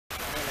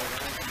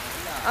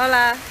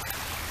Hola.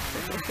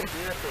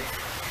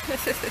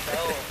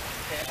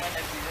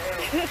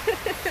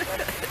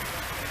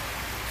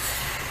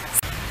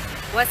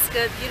 What's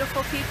good,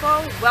 beautiful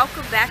people?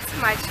 Welcome back to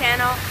my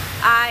channel.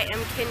 I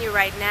am Kenya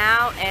right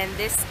now, and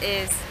this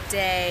is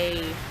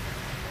day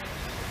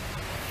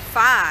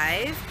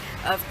 5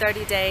 of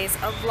 30 days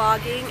of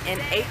vlogging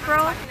in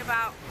April. I'm talking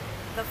about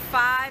the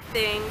 5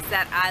 things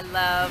that I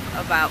love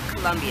about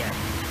Colombia.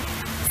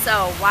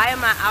 So why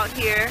am I out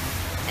here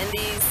in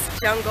these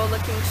jungle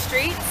looking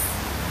streets?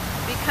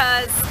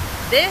 Because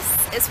this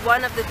is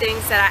one of the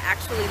things that I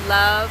actually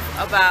love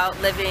about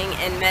living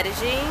in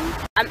Medellin.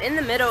 I'm in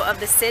the middle of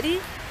the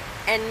city,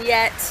 and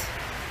yet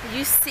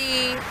you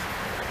see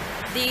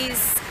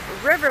these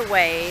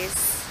riverways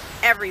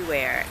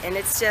everywhere, and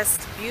it's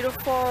just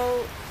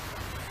beautiful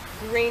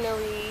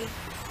greenery,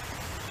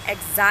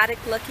 exotic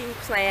looking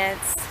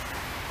plants,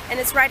 and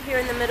it's right here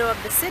in the middle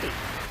of the city.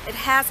 It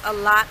has a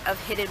lot of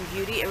hidden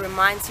beauty. It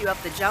reminds you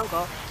of the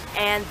jungle.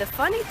 And the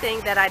funny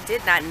thing that I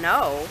did not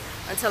know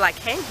until I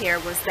came here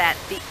was that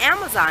the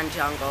Amazon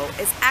jungle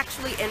is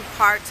actually in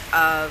part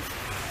of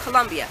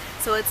Colombia.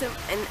 So it's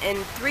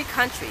in 3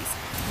 countries.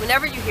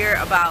 Whenever you hear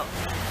about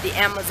the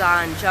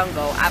Amazon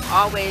jungle, I've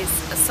always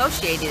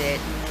associated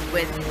it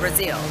with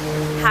Brazil.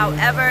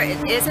 However, it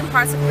is in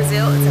parts of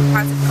Brazil, it's in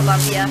parts of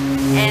Colombia,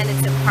 and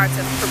it's in parts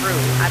of Peru.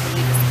 I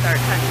believe it's the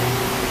 3rd country.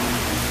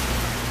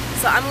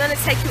 So I'm going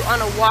to take you on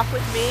a walk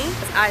with me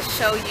as I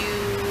show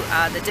you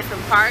the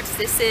different parts.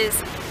 This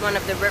is one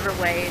of the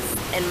riverways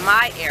in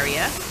my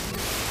area,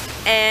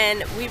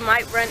 and we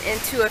might run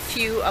into a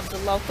few of the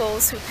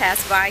locals who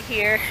pass by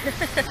here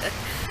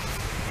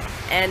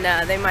and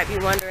they might be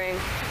wondering,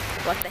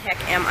 what the heck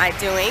am I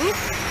doing?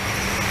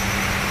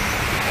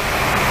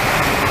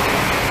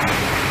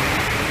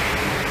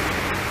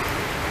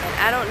 And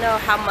I don't know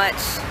how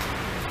much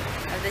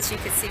of this you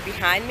can see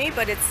behind me,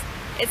 but it's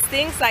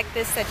things like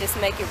this that just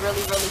make it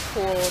really, really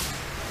cool.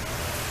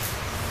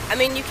 I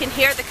mean, you can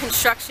hear the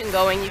construction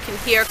going, you can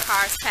hear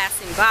cars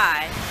passing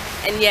by,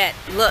 and yet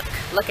look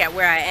at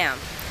where I am.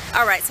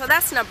 Alright, so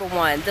that's number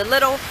 1, the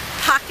little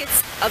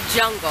pockets of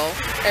jungle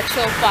that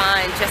you'll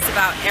find just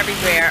about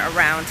everywhere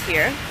around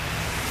here.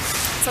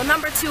 So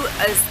number 2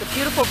 is the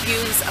beautiful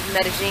views of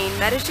Medellin.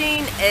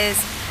 Medellin is,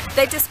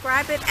 they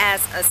describe it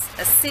as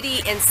a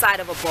city inside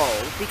of a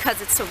bowl because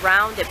it's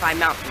surrounded by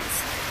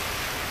mountains.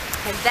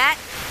 And that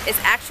is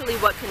actually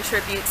what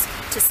contributes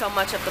to so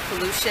much of the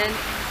pollution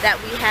that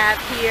we have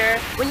here.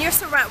 When you're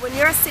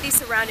a city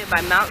surrounded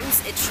by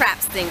mountains, it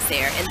traps things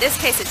there. In this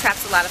case, it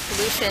traps a lot of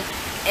pollution.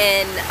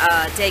 In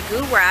Daegu,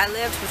 where I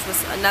lived, which was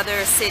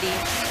another city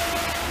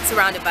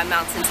surrounded by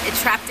mountains, it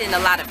trapped in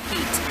a lot of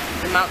heat.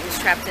 The mountains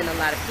trapped in a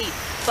lot of heat.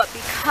 But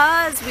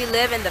because we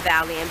live in the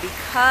valley, and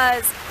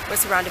because we're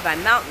surrounded by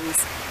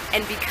mountains,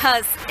 and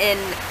because in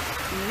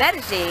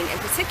Medellin in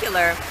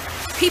particular,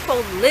 people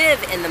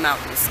live in the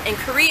mountains. In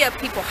Korea,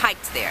 people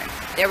hiked there.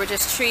 There were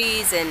just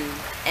trees and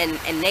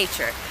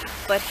nature.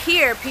 But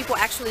here, people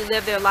actually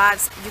live their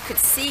lives. You could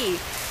see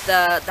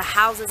the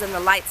houses and the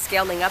lights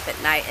scaling up at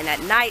night. And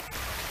at night,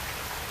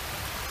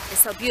 it's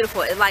so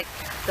beautiful. It, like,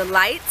 the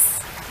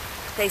lights,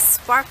 they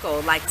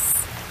sparkle like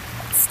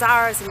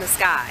stars in the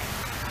sky.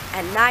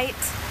 At night,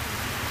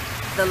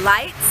 the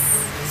lights,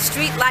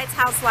 street lights,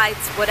 house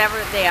lights,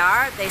 whatever they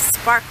are, they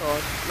sparkle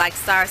like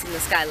stars in the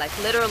sky. Like,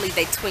 literally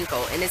they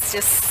twinkle, and it's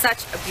just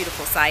such a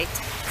beautiful sight.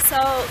 So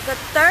the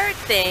 3rd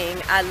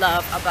thing I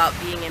love about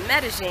being in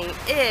Medellin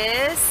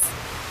is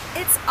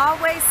it's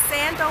always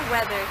sandal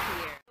weather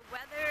here. The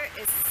weather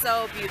is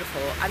so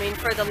beautiful. I mean,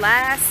 for the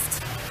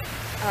last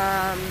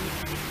I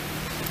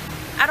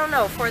don't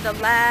know, for the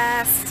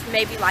last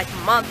maybe like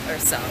month or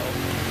so,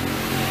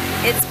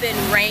 it's been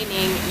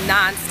raining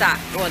non-stop.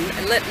 Well,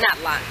 not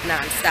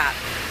non-stop,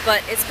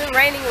 but it's been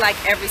raining like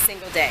every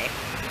single day.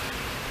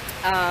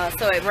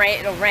 So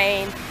it'll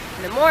rain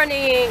in the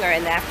morning or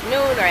in the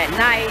afternoon or at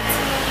night,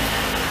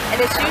 and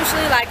it's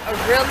usually like a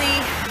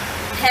really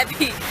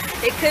heavy,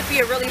 it could be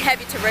a really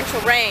heavy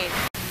torrential rain.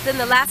 Then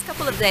the last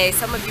couple of days,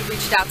 some of you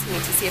reached out to me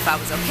to see if I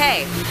was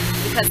okay,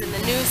 because in the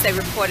news they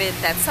reported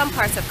that some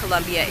parts of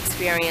Colombia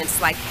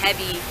experienced like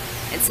heavy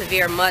and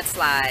severe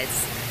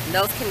mudslides. And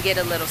those can get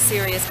a little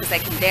serious because they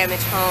can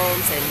damage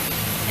homes and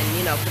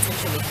you know,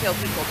 potentially kill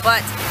people.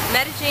 But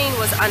Medellin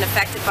was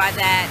unaffected by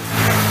that.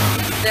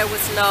 There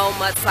was no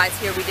mudslides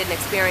here. We didn't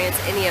experience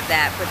any of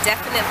that. But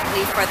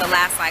definitely for the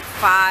last like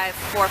 4,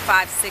 5,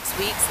 6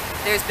 weeks,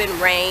 there's been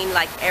rain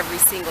like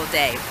every single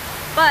day.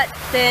 But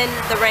then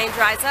the rain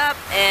dries up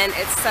and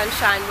it's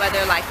sunshine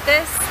weather like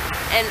this,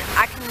 and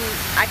I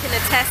can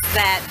attest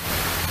that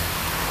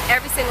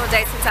every single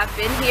day since I've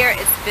been here,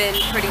 it's been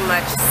pretty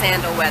much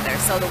sandal weather.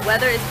 So the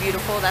weather is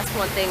beautiful. That's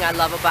one thing I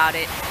love about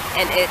it.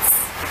 And it's,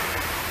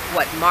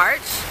 what,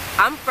 March?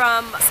 I'm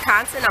from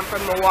Wisconsin. I'm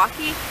from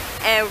Milwaukee.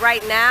 And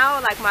right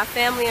now, like, my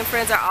family and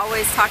friends are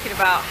always talking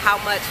about how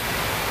much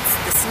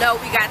the snow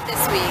we got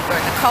this week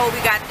or the cold we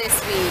got this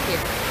week.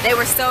 And they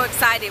were so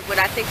excited when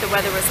I think the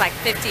weather was like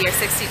 50 or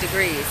 60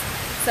 degrees.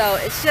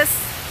 So it's just,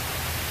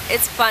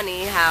 it's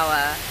funny how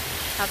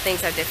how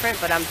things are different,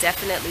 but I'm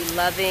definitely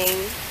loving,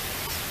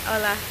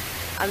 hola,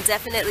 I'm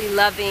definitely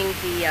loving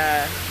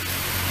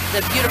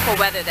the beautiful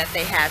weather that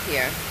they have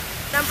here.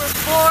 Number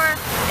 4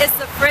 is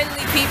the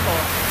friendly people.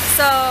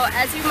 So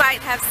as you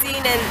might have seen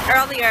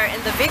earlier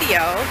in the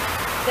video,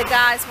 the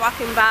guys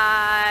walking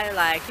by,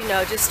 like, you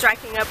know, just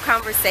striking up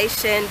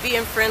conversation,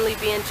 being friendly,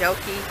 being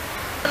jokey.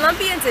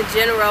 Colombians in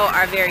general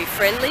are very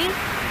friendly,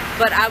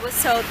 but I was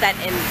told that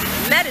in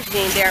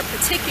Medellin they're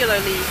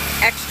particularly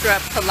extra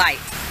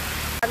polite.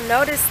 I've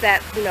noticed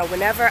that, you know,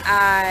 whenever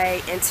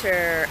I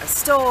enter a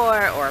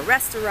store or a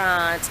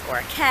restaurant or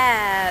a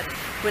cab,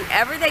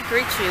 whenever they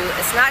greet you,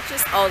 it's not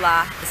just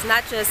hola, it's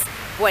not just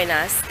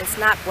buenas, it's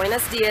not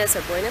buenos dias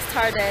or buenas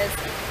tardes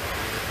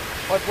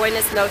or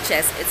buenas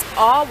noches, it's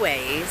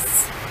always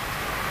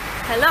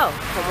hello,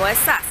 ¿cómo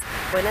estás?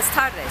 Buenas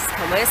tardes,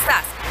 ¿cómo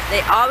estás?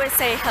 They always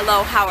say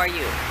hello, how are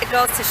you? It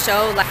goes to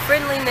show like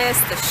friendliness,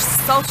 the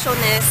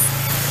socialness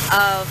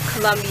of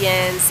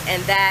Colombians,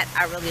 and that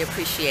I really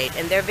appreciate.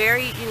 And they're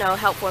very, you know,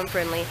 helpful and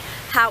friendly.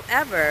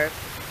 However,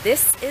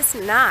 this is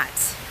not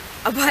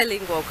a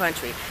bilingual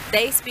country.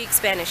 They speak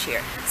Spanish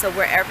here. So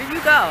wherever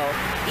you go,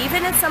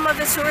 even in some of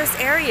the tourist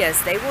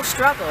areas, they will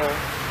struggle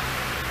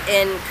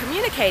in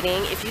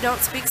communicating if you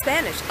don't speak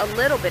Spanish, a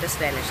little bit of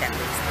Spanish at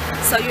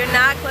least. So you're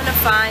not going to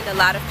find a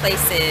lot of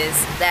places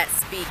that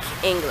speak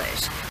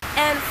English.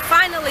 And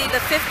finally,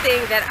 the 5th thing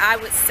that I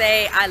would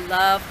say I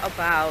love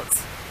about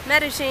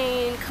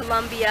Medellin,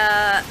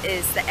 Colombia,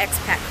 is the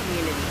expat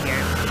community here.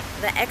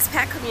 The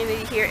expat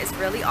community here is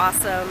really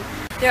awesome.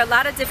 There are a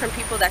lot of different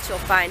people that you'll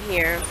find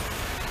here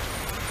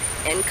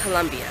in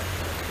Colombia.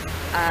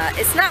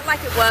 It's not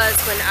like it was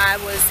when I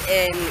was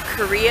in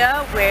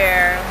Korea,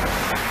 where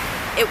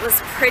it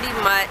was pretty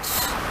much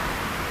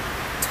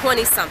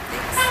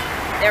 20-somethings.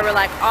 They were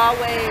like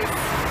always,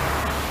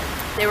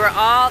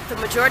 the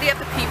majority of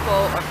the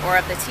people or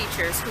of the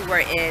teachers who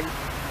were in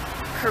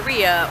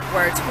Korea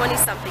were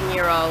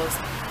 20-something-year-olds,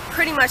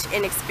 pretty much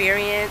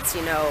inexperienced,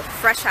 you know,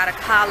 fresh out of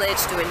college,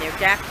 doing their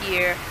gap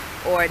year,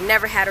 or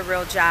never had a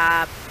real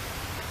job,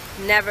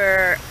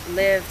 never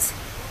lived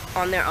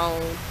on their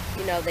own,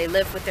 you know, they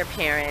lived with their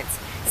parents.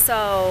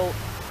 So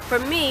for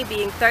me,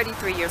 being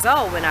 33 years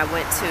old when I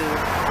went to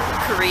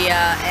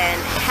Korea, and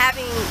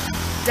having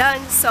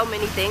done so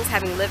many things,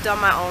 having lived on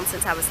my own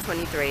since I was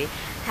 23,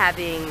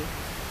 having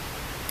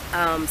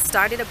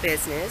started a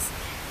business,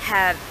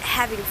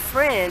 having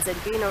friends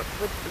and being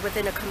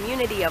within a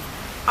community of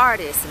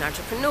artists and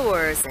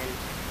entrepreneurs and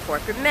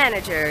corporate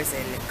managers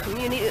and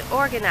community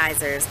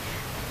organizers,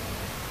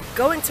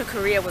 going to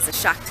Korea was a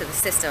shock to the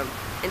system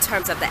in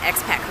terms of the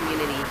expat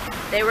community.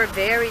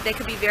 They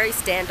could be very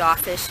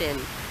standoffish, and,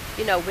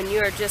 you know, when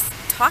you're just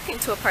talking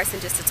to a person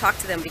just to talk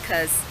to them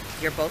because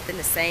you're both in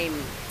the same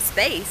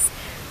space,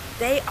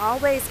 it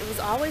was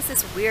always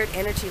this weird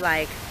energy,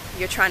 like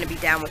you're trying to be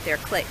down with their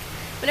clique.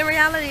 But in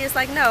reality, it's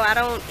like, no, I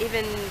don't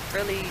even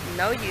really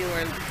know you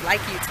or like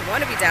you to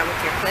want to be down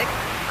with your clique.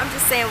 I'm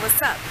just saying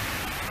what's up.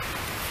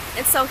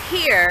 And so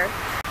here,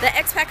 the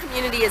expat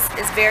community is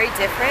very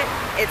different.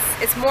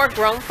 It's more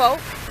grown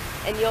folk,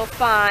 and you'll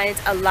find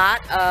a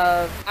lot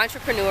of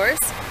entrepreneurs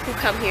who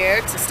come here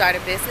to start a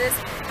business.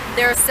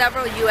 There are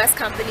several U.S.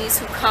 companies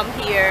who come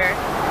here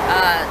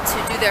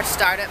to do their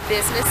startup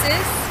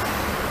businesses.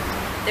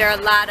 There are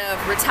a lot of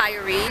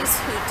retirees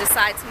who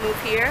decide to move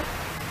here.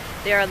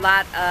 There are a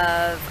lot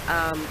of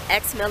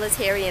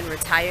ex-military and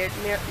retired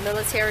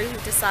military who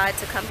decide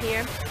to come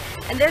here.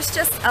 And there's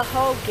just a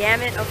whole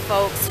gamut of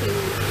folks who,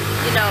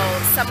 you know,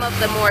 some of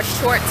the more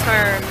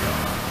short-term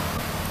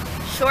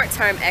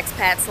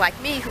expats like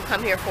me who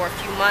come here for a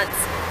few months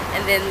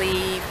and then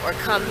leave, or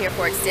come here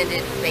for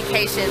extended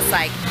vacations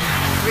like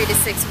 3 to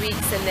 6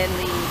 weeks and then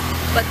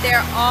leave. But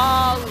they're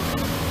all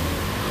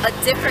a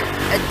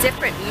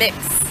different mix.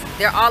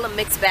 They're all a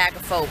mixed bag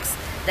of folks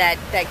that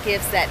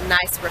gives that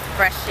nice,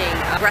 refreshing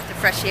breath of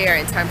fresh air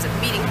in terms of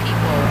meeting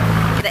people.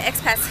 The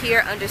expats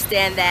here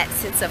understand that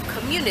sense of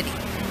community,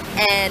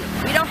 and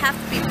we don't have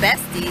to be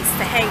besties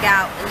to hang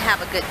out and have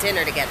a good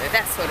dinner together,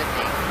 that sort of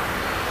thing.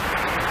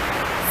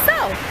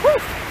 So,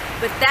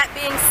 with that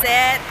being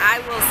said, I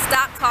will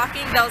stop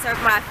talking. Those are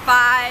my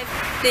 5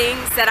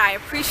 things that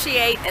I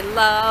appreciate and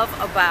love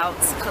about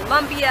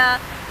Colombia,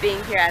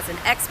 being here as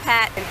an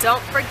expat. And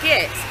don't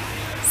forget,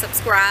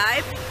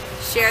 subscribe,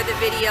 share the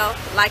video,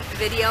 like the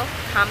video,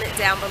 comment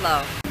down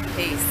below.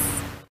 Peace.